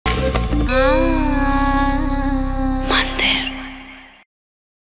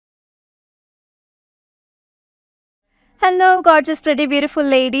Hello, gorgeous, pretty, beautiful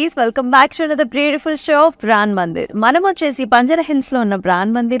ladies. Welcome back to another beautiful show of Brand Mandir. మనం వచ్చేసి Banjara hills లో ఉన్న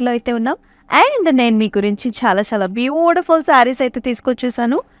brand Mandir లో అయితే ఉన్నాం. అండ్ నేను మీ గురించి చాలా బ్యూటిఫుల్ శారీస్ అయితే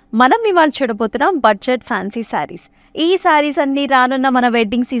తీసుకొచ్చేసాను. మనం ఇవాళ చూడబోతున్నాం బడ్జెట్ ఫ్యాన్సీ శారీస్. ఈ శారీస్ అన్ని రానున్న మన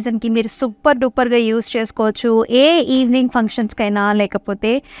వెడ్డింగ్ సీజన్కి మీరు సూపర్ డూపర్గా యూస్ చేసుకోవచ్చు. ఏ ఈవినింగ్ ఫంక్షన్స్కైనా,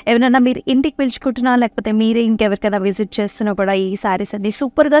 లేకపోతే ఏమైనా మీరు ఇంటికి పిలుచుకుంటున్నా, లేకపోతే మీరే ఇంకెవరికైనా విజిట్ చేస్తున్నా కూడా ఈ శారీస్ అన్ని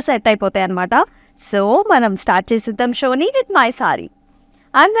సూపర్గా సెట్ అయిపోతాయి అనమాట. సో మనం స్టార్ట్ చేసేద్దాం షోని with my sorry.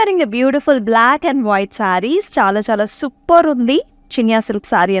 I'm wearing a beautiful black and white saris. చాలా సూపర్ ఉంది. చినియా సిల్క్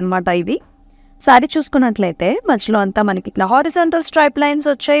శారీ అనమాట ఇది. శారీ చూసుకున్నట్లయితే మధ్యలో అంతా మనకి ఇట్లా హారిజాంటల్ స్ట్రైప్ లైన్స్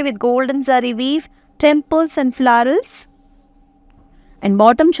వచ్చాయి with golden zari weave, temples and florals. And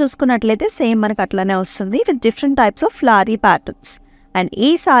bottom చూసుకున్నట్లయితే సేమ్ మనకి అట్లానే వస్తుంది with different types of ఫ్లారీ patterns. And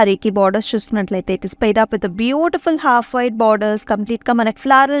ఈ శారీకి బార్డర్స్ చూసుకున్నట్లయితే it is paid up with beautiful half white borders. కంప్లీట్గా మనకి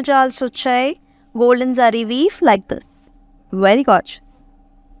ఫ్లారల్ జాల్స్ వచ్చాయి, golden zari weave like this, very gorgeous.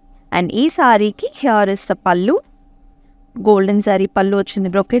 And ఈ శారీకి హియర్ ఇస్ ద పళ్ళు. గోల్డెన్ జరీ పళ్ళు వచ్చింది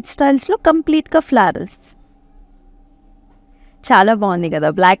బ్రొకెట్ స్టైల్స్లో, కంప్లీట్గా ఫ్లారల్స్. చాలా బాగుంది కదా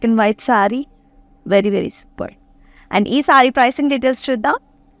black and white sari, very super. And ఈ శారీ ప్రైసింగ్ డీటెయిల్స్ చూద్దాం.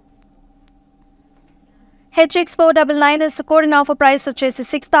 HX499 is the code and offer price వచ్చేసి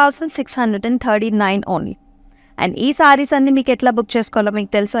 6,639 ఓన్లీ. అండ్ ఈ సారీస్ అన్ని మీకు ఎట్లా బుక్ చేసుకోవాలో మీకు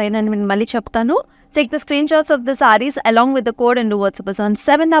తెలుసు అయినా నేను మళ్ళీ చెప్తాను. Take the screen shots of the saris along with the code and WhatsApp on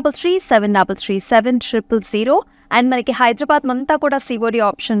 7337337000. And మనకి హైదరాబాద్ అంతా కూడా COD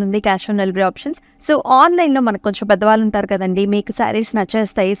ఆప్షన్ ఉంది, cash on delivery options. So ఆన్లైన్లో మనకు కొంచెం పెద్దవాళ్ళు ఉంటారు కదండి, మీకు శారీస్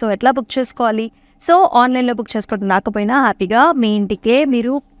నచ్చేస్తాయి. సో ఎట్లా బుక్ చేసుకోవాలి? సో ఆన్లైన్లో బుక్ చేసుకోవడం రాకపోయినా హ్యాపీగా మీ ఇంటికే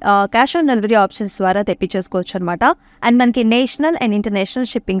మీరు క్యాష్ ఆన్ డెలివరీ ఆప్షన్స్ ద్వారా తెప్పించేసుకోవచ్చు అనమాట. అండ్ మనకి నేషనల్ అండ్ ఇంటర్నేషనల్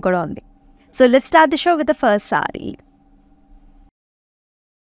షిప్పింగ్ కూడా ఉంది. So let's start the show with the first saree.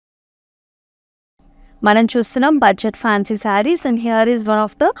 మనం చూస్తున్నాం budget fancy sarees and here is one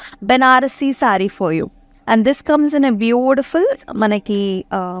of the Banarasi saree for you. And this comes in a beautiful మనకి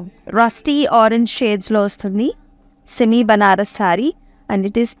rusty orange shades లో వస్తుంది semi Banaras saree and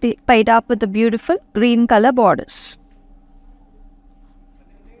it is paid up with the beautiful green color borders.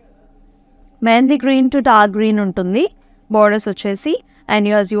 Mehndi green to dark green ఉంటుంది borders వచ్చేసి. And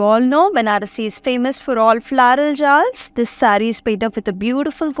as you all know, Banarasi is famous for all floral jars. This saree is paid up with a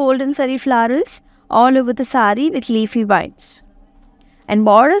beautiful golden zari florals all over the saree with leafy vines. And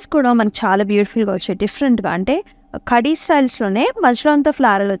borders kuda manaku chaala beautiful ga vachayi, different ga ante kadi styles lone machlo anta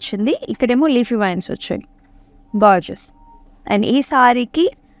floral ochindi, ikkademo leafy vines vachayi, gorgeous. And ee saree ki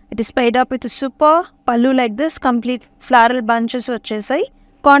it is paid up with a super pallu like this, complete floral bunches vachesayi,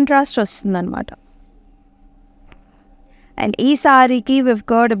 contrast vastundi anamata. And ee saree ki we've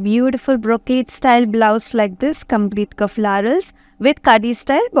got a beautiful brocade style blouse like this, complete ka florals with kadi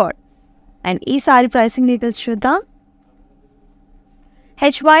style border. And ee saree pricing details chuddam.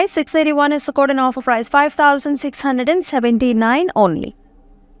 HY681 is the code and offer price 5,679 only.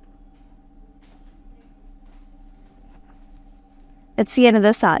 Let's see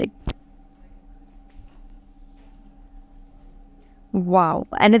another saree. Wow,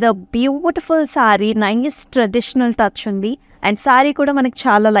 another beautiful saree, nice traditional touch undi. And saree kuda manaki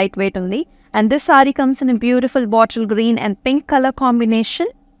chaala lightweight undi. And this saree comes in a beautiful bottle green and pink color combination.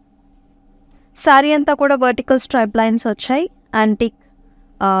 Saree anta kuda vertical stripe lines vachayi, antique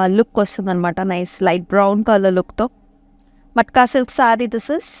look vastundi anamata, nice light brown color look tho. Matka silk saree this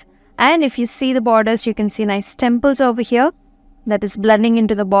is. And if you see the borders, you can see nice temples over here that is blending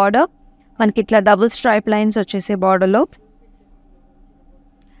into the border. Manaki itla double stripe lines vachese border lo.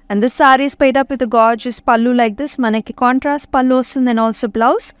 And this saree is paid up with a gorgeous pallu like this. Manaki contrast pallu vastundi and also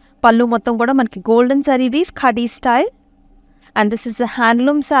blouse. Pallu mottham kuda manaki golden zari weave khadi style. And this is a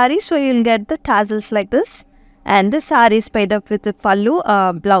handloom saree, so you'll get the tassels like this. And this saree is paid up with the pallu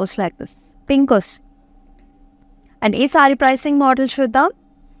blouse like this, pinkos. And ee saree pricing model chuddam.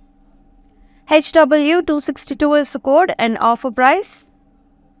 HW262 is the code and offer price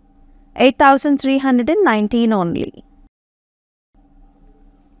 8,319 only.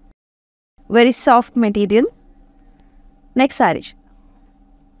 Very soft material. Next saree.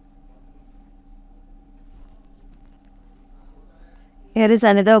 Here is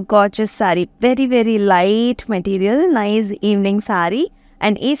another gorgeous saree. Very light material, nice evening saree.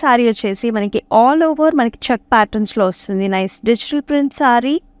 And ee saree vachesi manaki all over manaki check patterns lo vastundi, nice digital print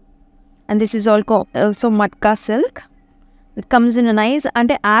saree. And this is also matka silk. It comes in a nice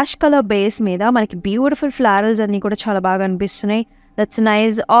ante ash color base meeda manaki beautiful florals anni kuda chaala baga anpistunayi. That's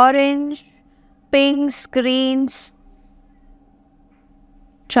nice orange, pinks, greens,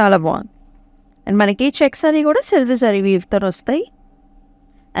 చాలా బాగుంది. And మనకి checks అని కూడా silver zari వీవ్తో వస్తాయి.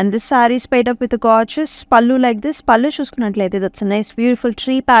 And this saree is paid up with a gorgeous pallu like this. Pallu చూసుకున్నట్లయితే that's a nice beautiful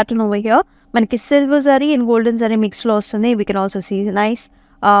tree pattern over here. మనకి silver zari and golden zari mix లో వస్తుంది. We can also see nice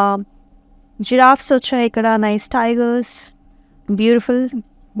giraffes వచ్చాయి ఇక్కడ, nice tigers, beautiful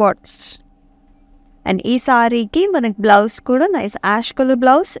borders. And ఈ సారీకి మనకి blouse కూడా nice ash color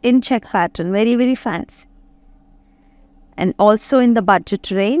blouse in check pattern, very very fancy. And also in the budget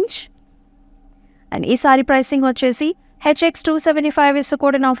range. And ఈ sorry pricing వచ్చేసి HX275 is the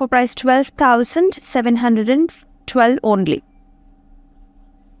code and offer price 12,712 only.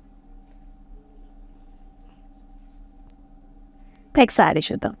 Next saree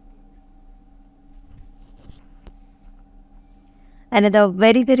చూద్దాం. Another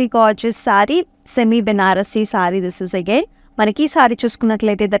very very gorgeous saree, semi Banarasi saree this is again. మనకి saree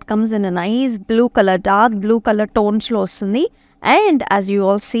చూసుకున్నట్లయితే that comes in a nice blue color, dark blue color tones లో వస్తుంది. And as you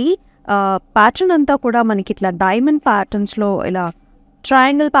all see, pattern అంతా కూడా మనకి ఇట్లా diamond ప్యాటర్న్స్లో, ఇలా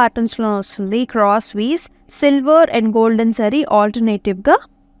ట్రయాంగిల్ ప్యాటర్న్స్లో వస్తుంది. Cross weaves, silver and golden sorry ఆల్టర్నేటివ్గా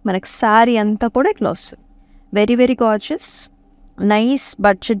మనకి శారీ అంతా కూడా ఇట్లా వస్తుంది. Very very gorgeous, nice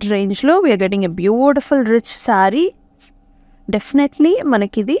budget రేంజ్లో we are getting a beautiful rich sari. Definitely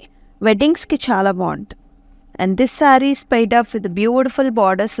మనకి ఇది వెడ్డింగ్స్కి చాలా బాగుంటుంది. And this sari is paid up with beautiful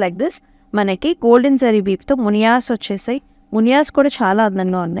borders like this. మనకి గోల్డెన్ సారీ వీవ్తో మునియాస్ వచ్చేసాయి. మునియాస్ కూడా చాలా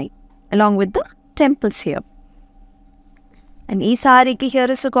అందంగా ఉన్నాయి along with the temples here. And ee saree ki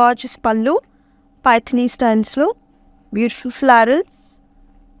here is a gorgeous pallu, Pythoni styles lo, beautiful florals,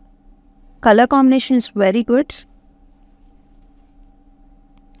 color combination is very good.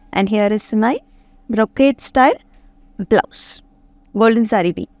 And here is a nice brocade style blouse, golden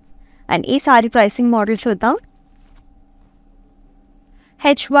saree weave. And ee saree pricing model chuddam.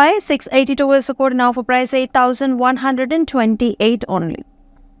 HY682 is the code, now for price 8,128 only.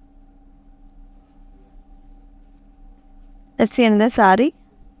 Let's see another saree.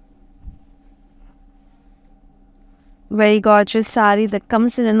 Very gorgeous saree that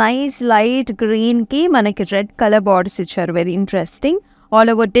comes in a nice light green ki manaki red color borders which are very interesting. All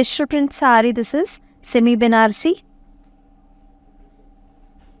over dish print saree this is, semi Banarasi.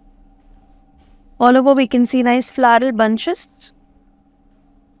 All over we can see nice floral bunches.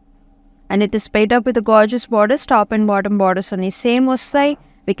 And it is paid up with a gorgeous borders, top and bottom borders on the same side.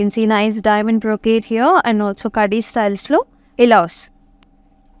 We can see nice diamond brocade here and also Kadi styles lo. Ilaus.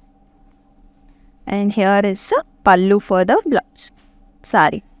 And here is a pallu for the blouse.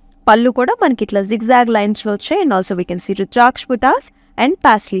 Saree. Pallu kuda manaki itla zigzag lines lo vachai, and also we can see Rudraksh buttas and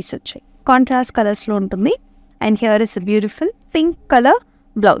paisleys vachai. Contrast colors lo untundi. And here is a beautiful pink color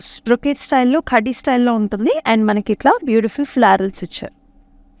blouse. Brocade style lo, khadi style lo untundi, and manaki itla beautiful florals vachai.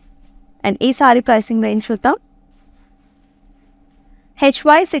 And ee saree pricing range chuddam.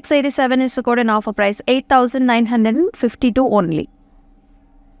 HY687 is the code and offer price 8,952 only.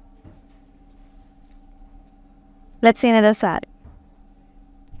 Let's see another saree.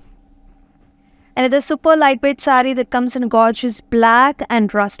 Another super lightweight saree that comes in a gorgeous black and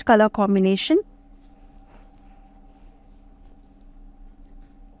rust color combination.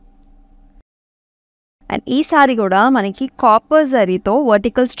 And ee saree kuda manaki copper zari to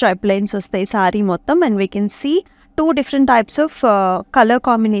vertical stripe lines vastayi saree mottam, and we can see two different types of color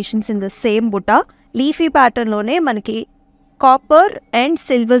combinations in the same butta. Leafy pattern lone manaki copper and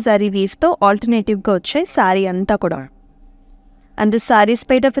silver zari weave to alternative ga vachai saree anta kuda. And this saree is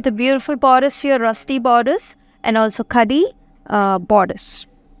paid up with a beautiful borders here, rusty borders, and also khadi borders,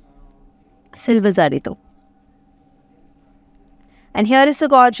 silver zari to. And here is a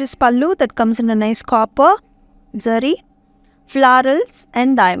gorgeous pallu that comes in a nice copper zari, florals and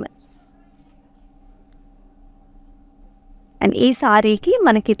diamonds. And ee saree ki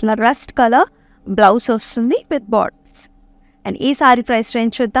manaki itla rust color blouse vastundi with borders. And ee saree price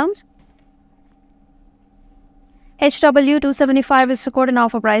range chuddam. HW275 is the code and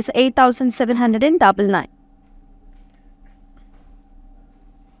offer price 8,799.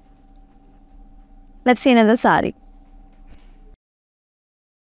 Let's see another saree.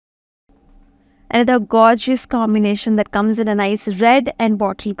 Another gorgeous combination that comes in a nice red and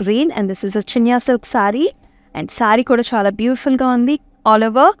bottle green, and this is a chinya silk saree. And saree kuda chala beautiful ga undi. All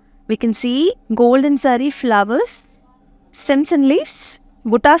over we can see golden saree flowers, stems and leaves,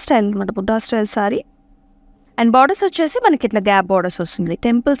 butta style anamata, butta style saree. And borders వచ్చేసి మనకి ఇట్లా gap borders వస్తుంది.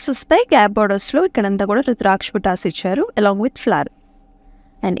 Temples వస్తాయి, gap బోర్డర్స్లో ఇక్కడంతా కూడా రుద్రాక్ష బుటాస్ ఇచ్చారు along with flowers.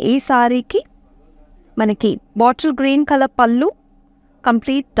 And ఈ సారీకి మనకి బాటిల్ గ్రీన్ కలర్ పళ్ళు,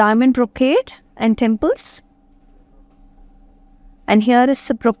 complete diamond brocade and temples. And here is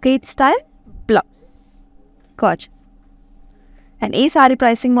brocade style blouse. Gorgeous. And ఈ సారీ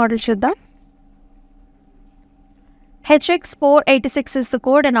ప్రైసింగ్ మోడల్ చూద్దాం. HX486 is the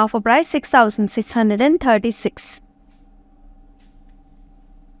code and offer price 6,636.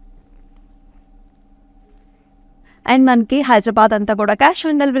 And మనకి హైదరాబాద్ అంతా కూడా cash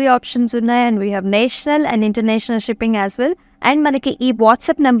on delivery options ఉన్నాయి. And we have national and international shipping as well. And మనకి ఈ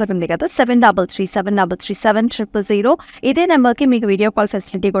WhatsApp number ఉంది కదా 7337337000, ఇదే నెంబర్కి మీకు వీడియో కాల్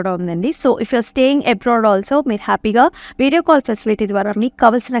ఫెసిలిటీ కూడా ఉందండి. So if you're staying abroad also మీరు హ్యాపీగా వీడియో కాల్ ఫెసిలిటీ ద్వారా మీకు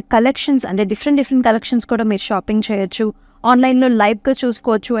కావాల్సిన కలెక్షన్స్ అంటే డిఫరెంట్ కలెక్షన్స్ కూడా మీరు షాపింగ్ చేయొచ్చు. ఆన్లైన్లో లైవ్గా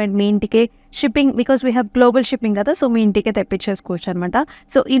చూసుకోవచ్చు. అండ్ మీ ఇంటికే shipping, because we have global shipping కదా, సో మీ ఇంటికే తెప్పించేసుకోవచ్చు అనమాట.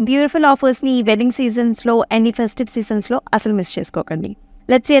 సో ఈ బ్యూటిఫుల్ ఆఫర్స్ని ఈ వెడ్డింగ్ సీజన్స్లో అండ్ ఈ ఫెస్టివ్ సీజన్స్లో అసలు మిస్ చేసుకోకండి.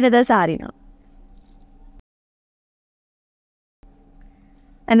 Let's see another sorry now.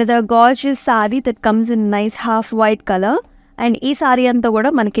 Another gorgeous saree that comes in nice half white color. And ఈ saree అంతా కూడా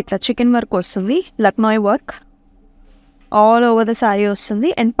మనకి ఇట్లా చికెన్ వర్క్ వస్తుంది, లక్నోయ్ work all over the saree వస్తుంది.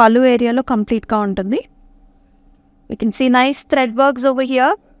 అండ్ పళ్ళు ఏరియాలో కంప్లీట్గా ఉంటుంది. We can see nice thread works over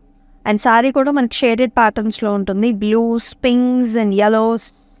here. And saree కూడా మనకి షేడెడ్ ప్యాటర్న్స్లో ఉంటుంది, blues, pinks and yellows.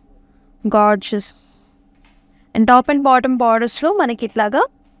 Gorgeous. And top and bottom బార్డర్స్లో మనకి ఇట్లాగా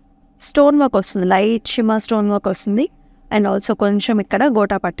స్టోన్ వర్క్ వస్తుంది, లైట్ షిమ్మర్ స్టోన్ వర్క్ వస్తుంది. అండ్ ఆల్సో కొంచెం ఇక్కడ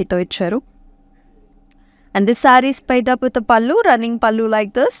గోటా పట్టితో ఇచ్చారు. And this sorry is paid up with a pallu, running pallu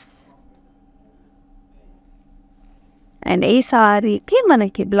like this. And ఈ సారీకి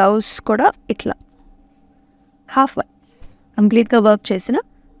మనకి బ్లౌజ్ కూడా ఇట్లా హాఫ్ వైట్ కంప్లీట్గా వర్క్ చేసిన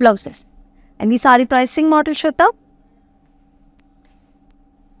బ్లౌజెస్. అండ్ ఈ సారీ ప్రైసింగ్ మోడల్ చూద్దాం.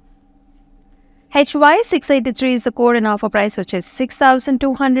 HY683 is the code and offer price వచ్చేసి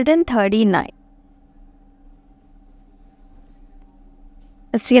 6,239.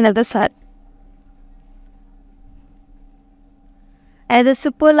 Let's see another saree. And a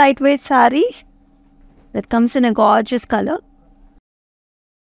super lightweight saree that comes in a gorgeous color.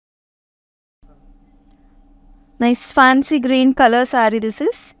 Nice fancy green color saree this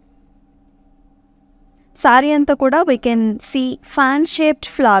is. Saree anta kuda we can see fan shaped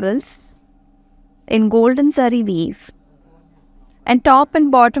florals in golden saree weave. And top and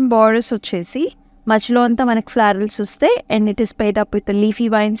bottom borders వచ్చేసి మధ్యలో అంతా మనకి florals వస్తాయి. And it is paid up with leafy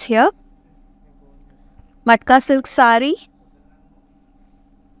vines here. Matka silk sorry.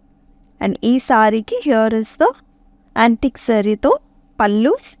 And ఈ సారీకి here is the antique సారీతో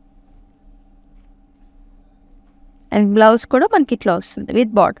పళ్ళు and blouse కూడా మనకి ఇట్లా వస్తుంది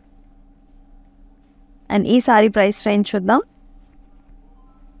విత్ బార్డర్. అండ్ ఈ సారీ ప్రైస్ రేంజ్ చూద్దాం.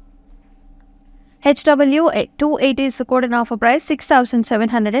 HW280 is the code and offer price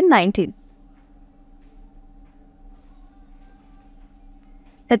 6,719.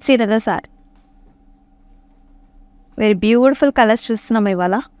 Let's see another saree. Very beautiful colors చూస్తున్నాం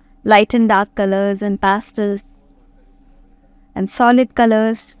ఇవాళ. Light and dark colors and pastels and solid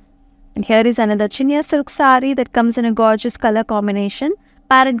colors. And here is another chinia silk saree that comes in a gorgeous color combination.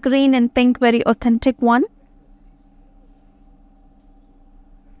 Parrot green and pink, very authentic one.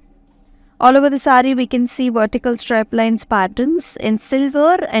 All over the saree we can see vertical stripe lines patterns in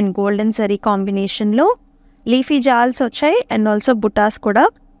silver and golden saree combination lo. Leafy jals వచ్చాయి and also buttas kuda.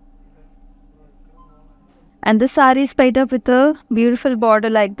 And this saree is paid up with a beautiful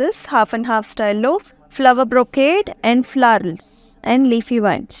border like this, half and half style lo, flower brocade and florals and leafy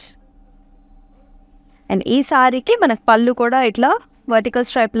vines. And ee saree ki manaku pallu kuda itla vertical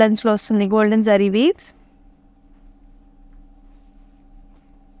stripe lines lo vastundi, golden zari weaves.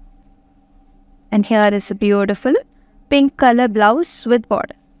 And here is a beautiful pink color blouse with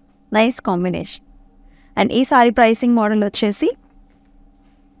border. Nice combination. And ee saree pricing model vachesi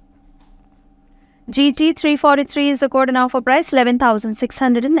GT343 is the code and offer price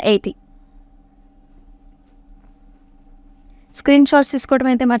 11,680. Screen shots తీసుకోవడం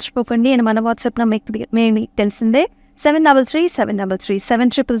అయితే మర్చిపోకండి. And మన WhatsApp మీకు తెలిసిందే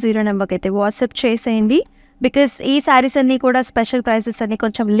 7337337000 నెంబర్కి అయితే WhatsApp చేసేయండి. Because ఈ శారీస్ అన్నీ కూడా స్పెషల్ ప్రైసెస్ అన్నీ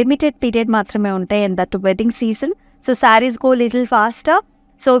కొంచెం లిమిటెడ్ పీరియడ్ మాత్రమే ఉంటాయి. And that wedding season, so saris go little faster.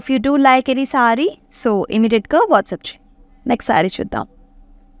 So if you do like any sari, so ఇమీడియట్గా వాట్సాప్ చేయండి. నెక్స్ట్ శారీ చూద్దాం.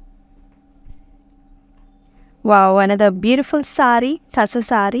 Wow, another beautiful saree, Tassa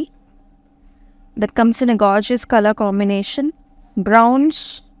saree that comes in a gorgeous color combination. Browns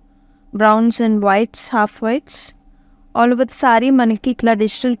and whites, half whites. All over the saree manaki itla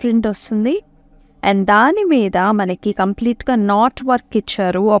digital print vastundi. And dani meeda manaki complete ga knot work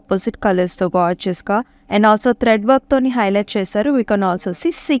icharu opposite colors tho gorgeous ga. And also thread work toni highlight chesaru. We can also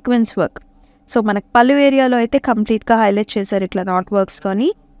see sequence work. So manaku pallu area lo aithe complete ga highlight chesaru itla knot works toni.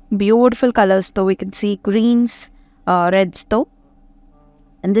 Beautiful colors though, we can see greens, reds though.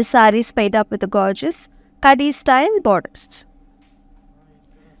 And this saree is paid up with a gorgeous Kadi style borders.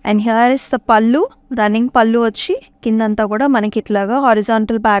 And here is the పళ్ళు. Running పళ్ళు వచ్చి కిందంతా కూడా మనకి ఇట్లాగా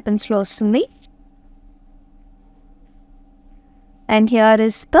horizontal ప్యాటర్న్స్లో వస్తుంది. And here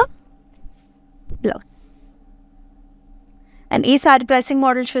is the blouse. And ఈ sorry pricing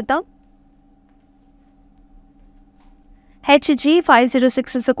model చూద్దాం. HG506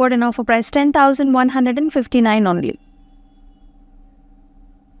 is the code and offer price 10,159 only.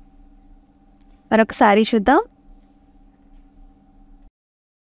 మరొక సారీ చూద్దాం.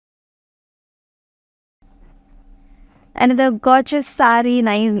 And the gorgeous sorry,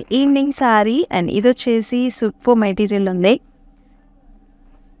 nice evening sorry. And ఇది వచ్చేసి సూపర్ మెటీరియల్ ఉంది.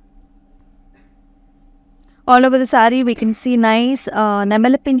 All over the sorry we can see nice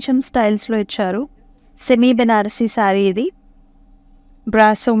నెమల పింఛం స్టైల్స్లో ఇచ్చారు. Semi Banarasi sorry ఇది.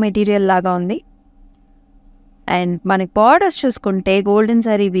 Brasso material లాగా ఉంది. అండ్ మనకి బార్డర్స్ చూసుకుంటే golden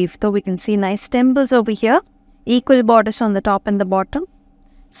sorry వీవ్తో we can see nice temples over here. Equal borders on the top and the bottom.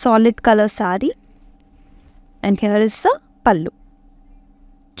 Solid colour sorry. And here is the పళ్ళు.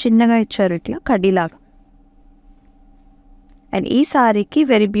 చిన్నగా ఇచ్చారు ఇట్లా కడ్డీలాగా. అండ్ ఈ సారీకి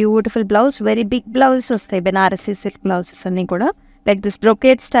very beautiful blouse, very big blouse వస్తాయి. Banarasi silk blouses అన్నీ కూడా like this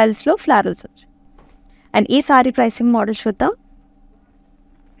brocade స్టైల్స్లో florals వచ్చాయి. అండ్ ఈ సారీ ప్రైసింగ్ మోడల్ చూద్దాం.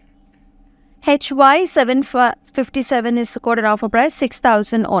 HY757 is the code and offer price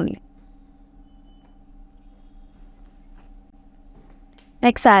 6,000 only.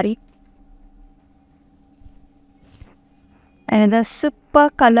 Next saree. Another super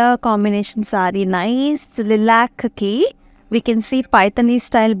color combination saree. Nice lilac ki. We can see Pythony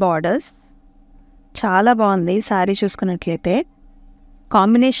style borders. Chala బాగుంది sorry చూసుకున్నట్లయితే.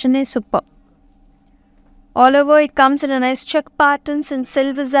 Combination super. All over it comes in a nice check patterns in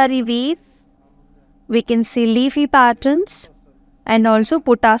silver zari weave. We can see leafy patterns and also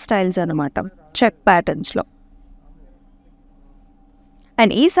putta styles anamata check patterns lo. And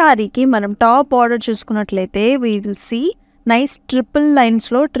ee saree ki manam top border chusukunnatlaithe we will see nice triple lines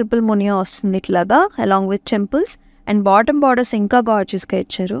lo triple munia vastundi itlaga along with temples. And bottom borders inka gorgeous ga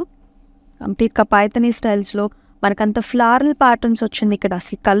icharu. Complete ka Pythony styles lo manakanta floral patterns ochindi ikkada.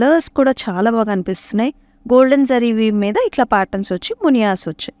 Asli colors kuda chaala baga anipistunayi. Golden zari weave meeda itla patterns vachi munias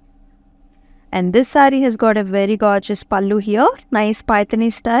vachayi. And this saree has got a very gorgeous pallu here. Nice Pythony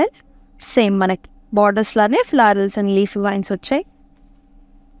style. Same manaki borders lane florals and leafy vines vachayi.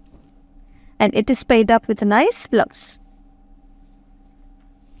 And it is paired up with a nice blouse.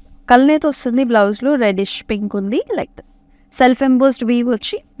 Kalneto vasundi blouse lo reddish pink undi like this. Self embossed weave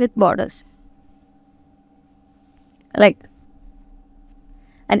vachi with borders. Like this.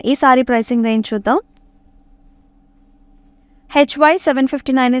 And ee saree pricing range chuddam.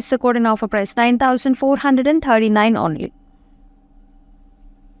 HY759 is the code and offer price 9,439 only.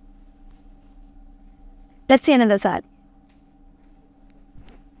 Let's see another saree.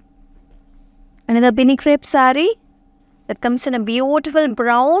 Another Bini crepe saree that comes in a beautiful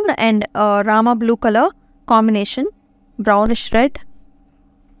brown and Rama blue color combination. Brownish red.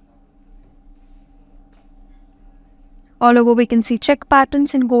 All over we can see check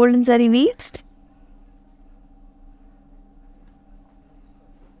patterns in golden zari weaves.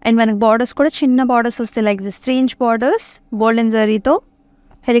 And మనకు borders కూడా చిన్న borders వస్తాయి like this 3 inch borders golden జరీతో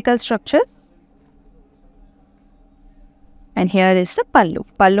helical structure. And here is the పళ్ళు.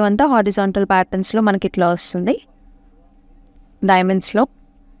 పళ్ళు అంతా horizontal ప్యాటర్న్స్లో మనకి ఇట్లా వస్తుంది డైమండ్స్లో.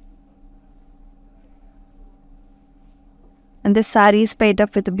 And this sorry is paid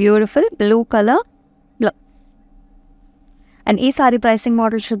up with beautiful blue colour blouse. And ఈ సారీ ప్రైసింగ్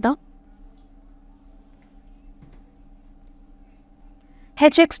మోడల్ చూద్దాం.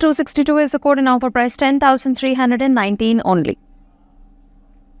 HX262 is the code and offer price 10,319 only.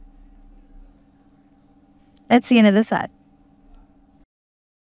 Let's see another saree.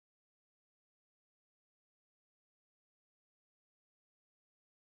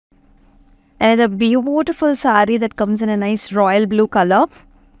 Another beautiful saree that comes in a nice royal blue color.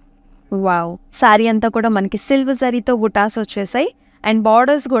 Wow. Saree anta kuda manaki silver zari tho buttas vachesai and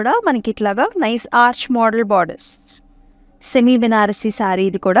borders kuda manaki itlaga nice arch model borders. Semi Banarasi sorry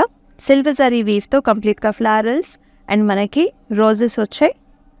ఇది కూడా silver zari వీవ్తో కంప్లీట్గా florals and మనకి roses వచ్చాయి.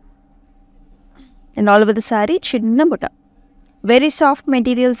 And all over the sorry చిన్న బుట్ట. Very soft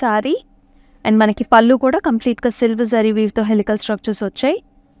material sorry. And మనకి పళ్ళు కూడా కంప్లీట్గా సిల్వర్ జరీ వీవ్తో హెలికల్ స్ట్రక్చర్స్ వచ్చాయి.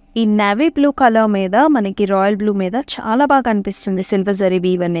 ఈ నేవీ బ్లూ కలర్ మీద మనకి రాయల్ బ్లూ మీద చాలా బాగా కనిపిస్తుంది సిల్వర్ జరీ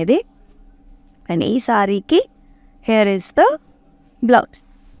వీవ్ అనేది. అండ్ ఈ సారీకి here is the blouse.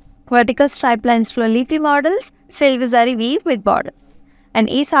 Vertical stripe lines లో leafy models, silver zari weave with border. And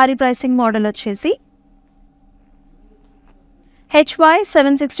ఈ సారీ ప్రైసింగ్ మోడల్ వచ్చేసి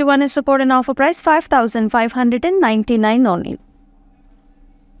HY761 is support and offer price 5,599 only.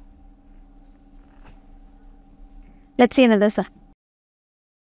 Let's see another side.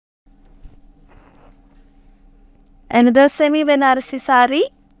 Another semi Banarasi saree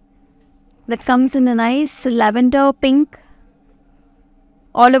that comes in a nice lavender pink,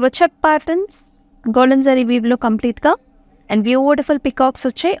 all over check patterns, golden zari weave lo complete ga, and beautiful peacocks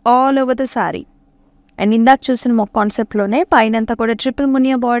వచ్చాయి all over the saree. And ఇందాక చూసిన మొక్క కాన్సెప్ట్లోనే పైన అంతా కూడా triple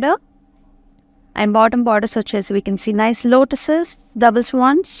Muniya border and bottom borders వచ్చేసి we can see nice lotuses, double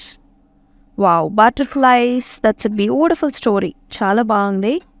swans, wow, butterflies. That's a beautiful story. చాలా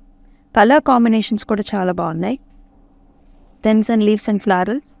బాగుంది. కలర్ కాంబినేషన్స్ కూడా చాలా బాగున్నాయి. Stems and leaves and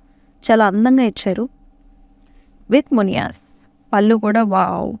flowers చాలా అందంగా ఇచ్చారు విత్ మునియాస్. పళ్ళు కూడా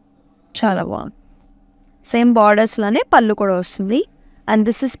వావ్, చాలా బాగుంది. సేమ్ బార్డర్స్లోనే పళ్ళు కూడా వస్తుంది. And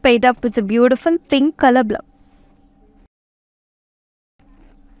this is paid up with a beautiful pink color blouse.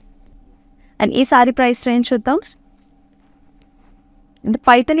 And ee saree price range chuddam. And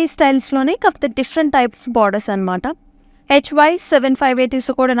Pythoni styles lone kaapte different types of borders anamata. HY 758 is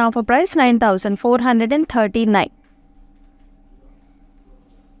code and offer price 9,439.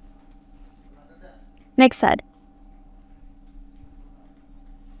 Next saree.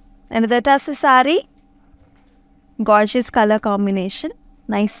 Another tassel saree. Gorgeous color combination.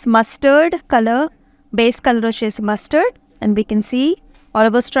 Nice mustard color, base color వచ్చేసి mustard, and we can see all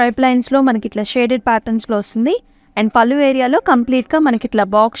over stripe lines లో మనకి ఇట్లా shaded patterns లో వస్తుంది. And పళ్ళు ఏరియాలో complete గా మనకి ఇట్లా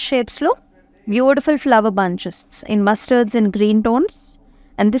బాక్స్ షేప్స్ లో beautiful flower bunches in mustards and green tones.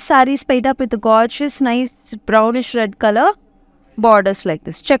 And this sorry is paid up with gorgeous nice brownish red color borders like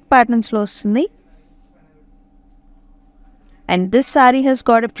this. Check patterns లో వస్తుంది. And this saree has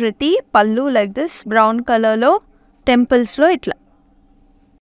got a pretty pallu like this, brown color lo temples lo itla.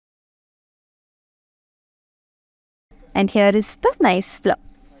 And here is the nice blouse.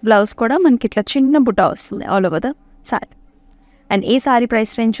 Blouse kuda manaki itla chinna butta vastundi all over the saree. And ee saree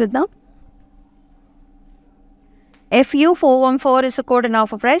price range chuddam. FU 414 is a code and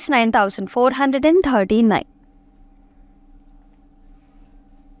offer price 9,439.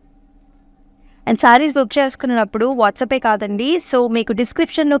 And saris book చేసుకున్నప్పుడు వాట్సాపే కాదండి, so మీకు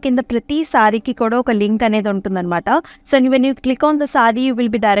డిస్క్రిప్షన్లో కింద ప్రతి సారీకి కూడా ఒక link అనేది ఉంటుందన్నమాట. So when you click on the sorry you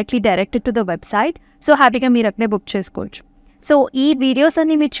will be directed to the website. So హ్యాపీగా మీరు అక్కడే బుక్ చేసుకోవచ్చు. సో ఈ వీడియోస్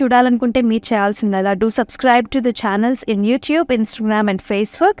అన్ని మీరు చూడాలనుకుంటే మీరు చేయాల్సిందలా do subscribe to the channels in YouTube, Instagram and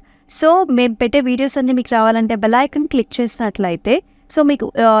Facebook. So మేము పెట్టే వీడియోస్ అన్ని మీకు రావాలంటే బెల్ ఐకాన్ క్లిక్ చేసినట్లయితే సో మీకు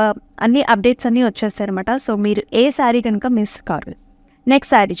అన్ని అప్డేట్స్ అన్నీ వచ్చేస్తాయి అనమాట. సో మీరు ఏ సారీ కనుక మిస్ కాదు.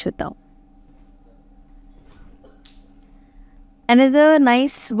 నెక్స్ట్ సారీ చూద్దాం. Another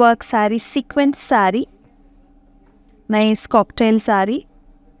nice work saree, sequence saree, nice cocktail saree.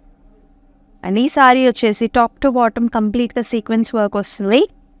 And ee saree vachesi top to bottom complete ga sequence work vastundi.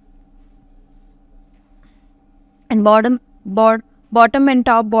 And bottom and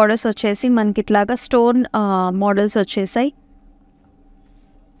top borders vachesi manaki itlaga stone models vachesai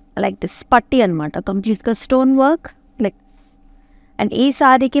like this patti anamata, complete ga stone work like. And ee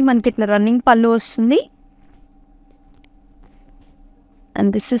saree ki manaki itla running pallu vastundi. And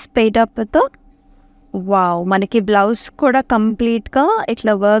this is paid up with the wow, మనకి blouse కూడా కంప్లీట్గా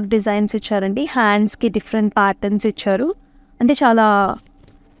ఇట్లా work designs ఇచ్చారండి. హ్యాండ్స్కి different patterns ఇచ్చారు. అంటే చాలా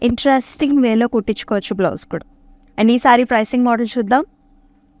interesting వేలో కుట్టించుకోవచ్చు బ్లౌజ్ కూడా. అండ్ ఈ సారీ ప్రైసింగ్ మోడల్ చూద్దాం.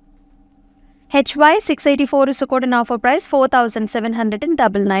 HY 684 is code and offer price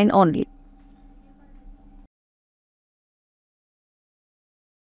 4,799 only.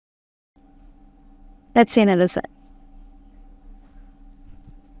 Let's see another side.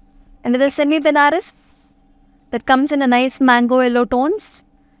 Another semi Banaras that comes in a nice mango yellow tones,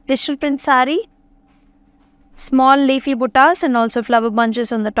 digital print saree, small leafy buttas and also flower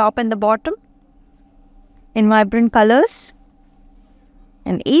bunches on the top and the bottom in vibrant colors.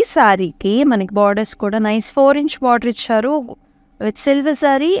 And ee saree ki manaki borders kuda nice 4-inch border icharu with silver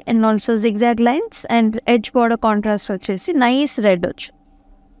saree and also zigzag lines and edge border contrast vachesi nice red vach.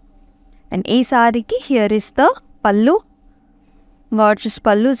 And ee saree ki here is the pallu, gorgeous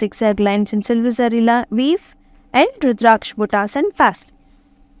pallu, zigzag lines in silver zari weave and rudraksh buttas and fast.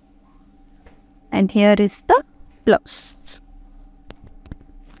 And here is the blouse.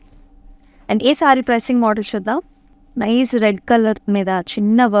 And ee saree pricing model chuddam. Nice red color మీద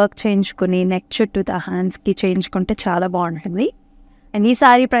చిన్న work చేయించుకుని neck చుట్టూ the హ్యాండ్స్కి చేయించుకుంటే చాలా బాగుంటుంది. And ఈ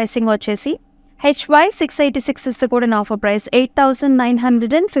sorry pricing వచ్చేసి HY 686 is the code and offer price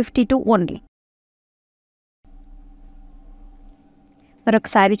 8,952 only. మరొక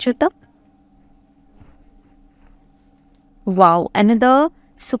సారీ చూద్దాం. Wow, another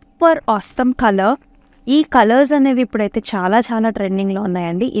super awesome colour. ఈ కలర్స్ అనేవి ఇప్పుడైతే చాలా చాలా ట్రెండింగ్లో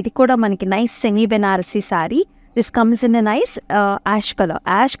ఉన్నాయండి. ఇది కూడా మనకి nice semi Banarasi sorry. This comes in a nice ash colour.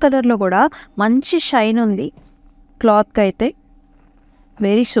 Ash కలర్లో కూడా మంచి షైన్ ఉంది. క్లాత్కి అయితే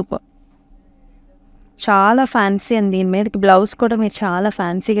వెరీ సూపర్, చాలా ఫ్యాన్సీ. అండ్ దీని మీదకి బ్లౌజ్ కూడా మీరు చాలా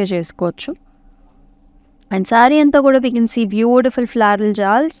ఫ్యాన్సీగా చేసుకోవచ్చు. అండ్ శారీ అంతా కూడా we can see beautiful floral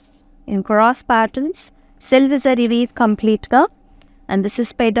jewels in cross patterns, silver zari weave completely, and this is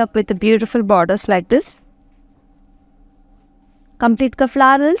paired up with the beautiful borders like this. Completely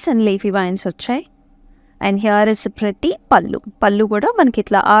florals and leafy vines వచ్చాయి. And here is a pretty పళ్ళు కూడా మనకి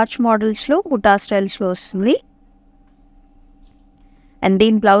ఇట్లా arch మోడల్స్లో Butta స్టైల్స్లో వస్తుంది. And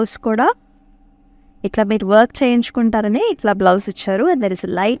దీని blouse కూడా ఇట్లా మీరు వర్క్ చేయించుకుంటారనే ఇట్లా బ్లౌజ్ ఇచ్చారు. And there is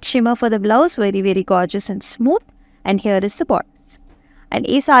light shimmer for the blouse, very very gorgeous and smooth. And here is the borders. And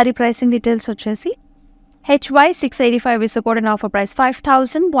ఈ సారీ ప్రైసింగ్ డీటెయిల్స్ వచ్చేసి HY 685 is supported now for price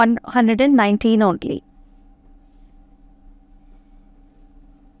 5,119 only.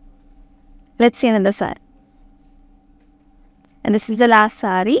 Let's see another saree. And this is the last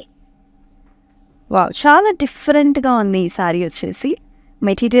saree. Wow, చాలా డిఫరెంట్గా ఉంది ఈ sorry వచ్చేసి.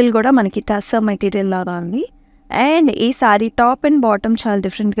 Material కూడా మనకి tussar material లాగా ఉంది. అండ్ ఈ సారీ టాప్ అండ్ బాటమ్ చాలా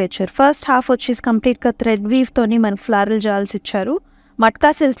డిఫరెంట్గా ఇచ్చారు. ఫస్ట్ హాఫ్ వచ్చేసి కంప్లీట్గా థ్రెడ్ వీవ్తోని మనకి ఫ్లారల్ జాల్స్ ఇచ్చారు.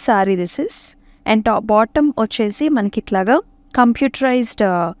 Matka silk sorry this is. And bottom వచ్చేసి మనకి ఇట్లాగా కంప్యూటరైజ్డ్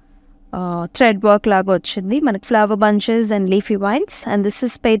థ్రెడ్ వర్క్ లాగా వచ్చింది. మనకి flower bunches and leafy vines. And this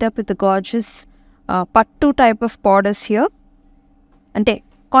is paid up with gorgeous పట్టు టైప్ ఆఫ్ బార్డర్స్ హియర్. అంటే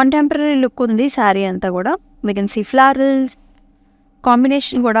కాంటెంపరీ లుక్ ఉంది శారీ అంతా కూడా. We can see florals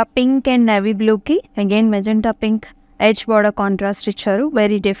combination కూడా పింక్ అండ్ నేవీ బ్లూకి again magenta pink edge border contrast ఇచ్చారు.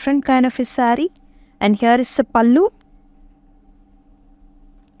 Very different kind of is sari. And here is the పల్లు,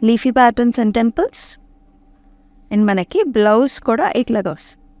 leafy patterns and temples. And మనకి blouse కూడా ఇట్లాగా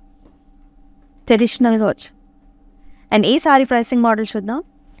వస్తుంది, ట్రెడిషనల్గా వచ్చు. అండ్ ఈ సారీ ప్రైసింగ్ మోడల్ చూద్దాం.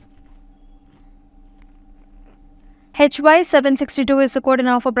 HY 762 is the code and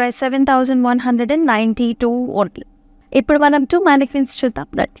offer price 7,192 only. ఇప్పుడు మనం 2 mannequins చూద్దాం.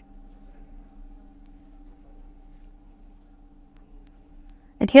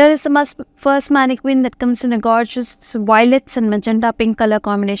 And here is the first mannequin that comes in a gorgeous violets and magenta pink color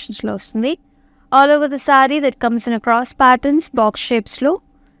combinations లో వస్తుంది. All over the saree that comes in a cross patterns, box shapes లో,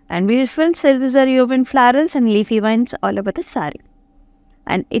 and beautiful silver zari woven florals and leafy vines all over the saree.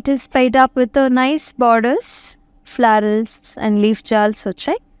 And it is paid up with a nice borders, florals and leaf jewels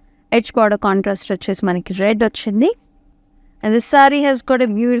వచ్చాయి. Edge border contrast వచ్చేసి మనకి red వచ్చింది. And this sorry has got a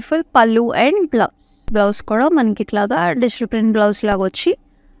beautiful పల్లు and blouse కూడా మనకి ఇట్లాగా digital print blouse లాగా వచ్చి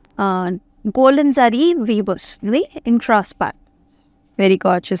గోల్డెన్ సారీ వీవ్ వస్తుంది in cross Pat. Very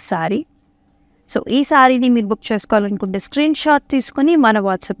gorgeous sorry. So ఈ సారీని మీరు బుక్ చేసుకోవాలనుకుంటే స్క్రీన్ షాట్ తీసుకొని మన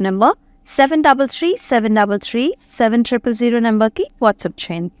వాట్సాప్ నెంబర్ 7337337000 నెంబర్కి వాట్సాప్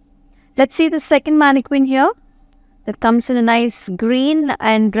చేయండి. Let's see the second mannequin here that comes in a nice green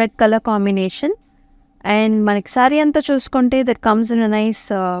and red color combination. And మనకి sorry అంతా చూసుకుంటే that comes in a nice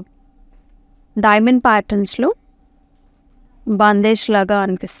diamond patternsలో bandhej లాగా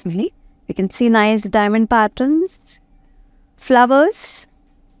అనిపిస్తుంది. You can see nice diamond patterns, flowers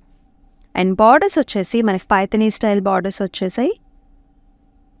and borders వచ్చేసి మనకి Paithani style borders వచ్చేసాయి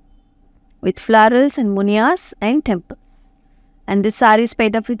with florals and munias and temples. And this saree is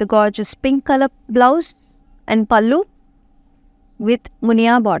paid up with the gorgeous pink color blouse and pallu with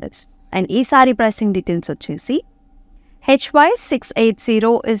munia borders. And ee saree pricing details వచ్చేసి HY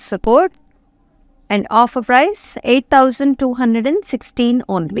 680 is the code and offer price 8,216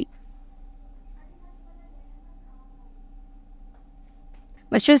 only.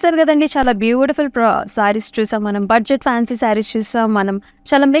 మరి చూసారు కదండి, చాలా beautiful saris చూసాం మనం, budget fancy saris చూసాం మనం,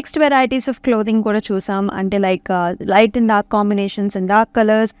 చాలా మిక్స్డ్ వెరైటీస్ ఆఫ్ క్లోదింగ్ కూడా చూసాం. అంటే like light and dark combinations and dark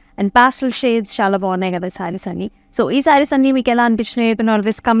colours and పాస్టల్ shades చాలా బాగున్నాయి కదా శారీస్ అన్ని. సో ఈ శారీస్ అన్ని మీకు ఎలా అనిపించినాయి? You can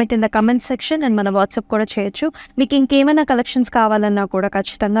always comment in the comment section and మన వాట్సాప్ కూడా చేయొచ్చు. మీకు ఇంకేమైనా కలెక్షన్స్ కావాలన్నా కూడా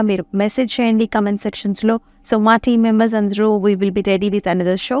ఖచ్చితంగా మీరు మెసేజ్ చేయండి కమెంట్ సెక్షన్స్లో. సో మా టీమ్ మెంబర్స్ అందరూ we will be ready with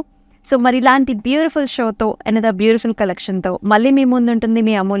another show. So మరి ఇలాంటి బ్యూటిఫుల్ షోతో అనదర్ బ్యూటిఫుల్ కలెక్షన్తో మళ్ళీ మీ ముందు ఉంటుంది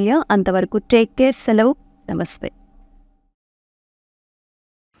మీ అమూల్య. అంతవరకు టేక్ కేర్, సెలవు, নমস্তে।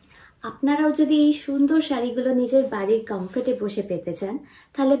 আপনারাও যদি এই সুন্দর শাড়িগুলো নিজের বাড়ির কমফর্টে বসে পেতে চান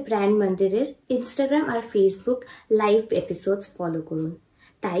তাহলে ব্র্যান্ড মন্দিরের ইনস্টাগ্রাম আর ফেসবুক লাইভ এপিসোডস ফলো করুন।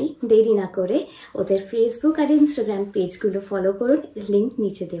 তাই দেরি না করে ওদের ফেসবুক আর ইনস্টাগ্রাম পেজগুলো ফলো করুন, লিংক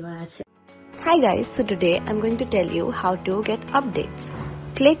নিচে দেওয়া আছে। Hi guys, so today I'm going to tell you how to get updates.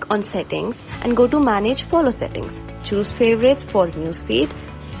 Click on settings and go to manage follow settings. Choose favorites for newsfeed,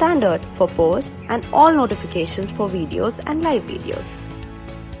 standard for posts and all notifications for videos and live videos.